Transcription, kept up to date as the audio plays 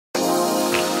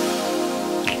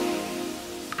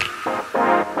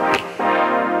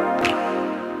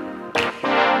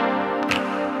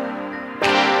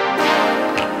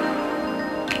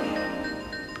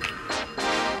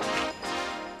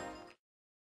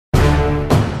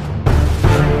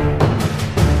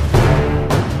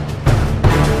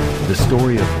The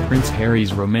story of Prince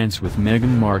Harry's romance with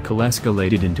Meghan Markle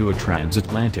escalated into a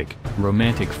transatlantic,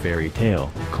 romantic fairy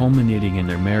tale, culminating in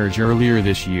their marriage earlier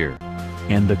this year.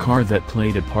 And the car that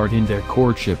played a part in their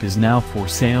courtship is now for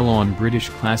sale on British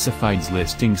classifieds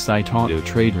listing site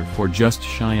AutoTrader for just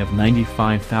shy of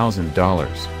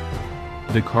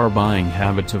 $95,000. The car buying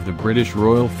habits of the British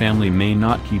royal family may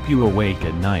not keep you awake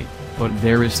at night, but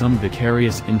there is some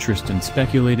vicarious interest in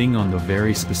speculating on the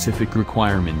very specific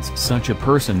requirements such a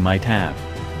person might have.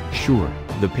 Sure,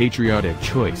 the patriotic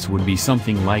choice would be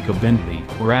something like a Bentley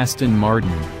or Aston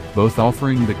Martin, both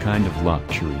offering the kind of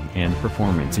luxury and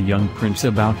performance a young prince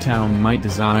about town might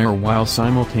desire while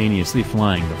simultaneously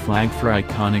flying the flag for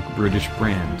iconic British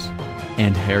brands.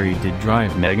 And Harry did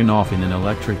drive Meghan off in an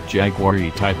electric Jaguar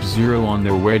E-Type Zero on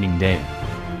their wedding day.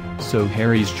 So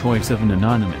Harry's choice of an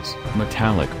anonymous,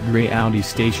 metallic grey Audi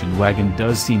station wagon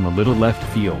does seem a little left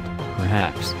field,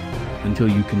 perhaps. Until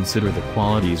you consider the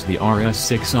qualities the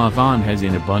RS6 Avant has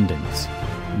in abundance.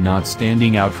 Not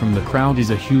standing out from the crowd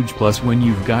is a huge plus when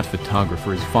you've got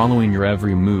photographers following your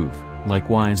every move,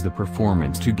 likewise the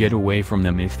performance to get away from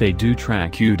them if they do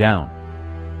track you down.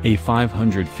 A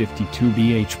 552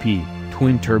 bhp,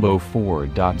 twin-turbo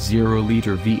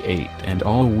 4.0-liter V8 and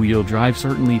all-wheel drive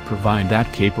certainly provide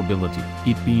that capability,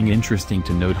 it being interesting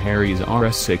to note Harry's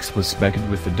RS6 was spec'd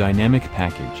with the dynamic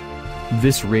package.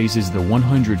 This raises the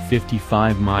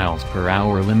 155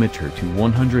 mph limiter to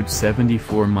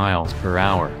 174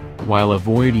 mph, while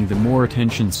avoiding the more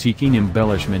attention-seeking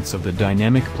embellishments of the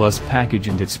Dynamic Plus package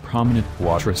and its prominent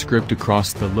Quattro script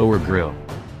across the lower grille.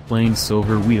 Plain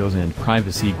silver wheels and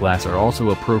privacy glass are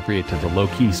also appropriate to the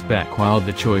low-key spec, while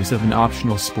the choice of an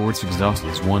optional sports exhaust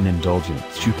is one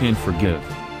indulgence you can forgive.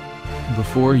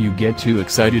 Before you get too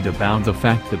excited about the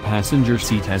fact the passenger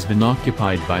seat has been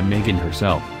occupied by Meghan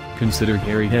herself, consider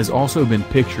Harry has also been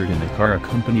pictured in the car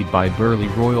accompanied by burly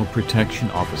royal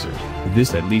protection officers,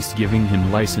 this at least giving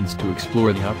him license to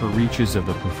explore the upper reaches of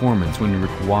the performance when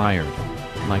required.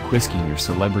 Like whisking your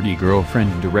celebrity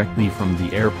girlfriend directly from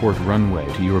the airport runway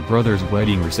to your brother's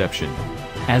wedding reception.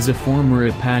 As a former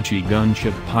Apache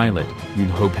gunship pilot, you'd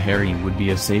hope Harry would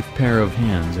be a safe pair of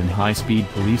hands in high-speed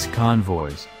police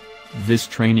convoys. This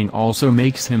training also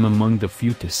makes him among the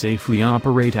few to safely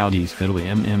operate Audi's fiddly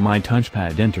MMI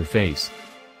touchpad interface.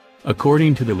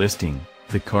 According to the listing,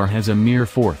 the car has a mere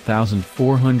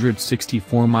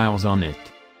 4,464 miles on it.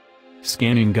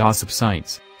 Scanning gossip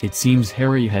sites, it seems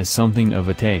Harry has something of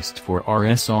a taste for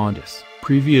RS Audis,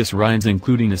 previous rides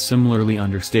including a similarly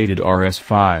understated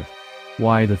RS5.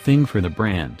 Why the thing for the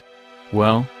brand?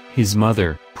 Well, his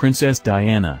mother, Princess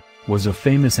Diana, was a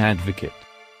famous advocate.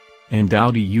 And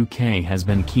Audi UK has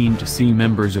been keen to see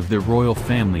members of the royal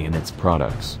family in its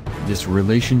products. This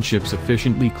relationship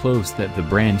sufficiently close that the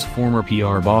brand's former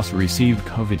PR boss received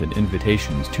coveted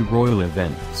invitations to royal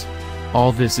events.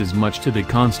 All this is much to the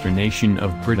consternation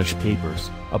of British papers,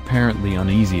 apparently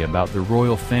uneasy about the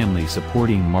royal family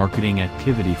supporting marketing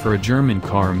activity for a German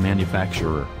car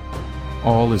manufacturer.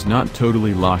 All is not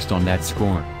totally lost on that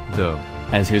score, though,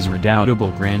 as his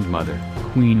redoubtable grandmother,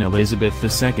 Queen Elizabeth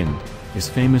II, is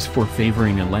famous for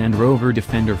favoring a Land Rover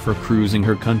Defender for cruising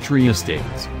her country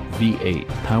estates, V8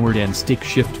 powered and stick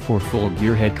shift for full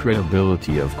gearhead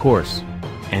credibility of course,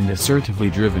 and assertively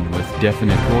driven with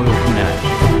definite royal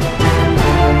panache.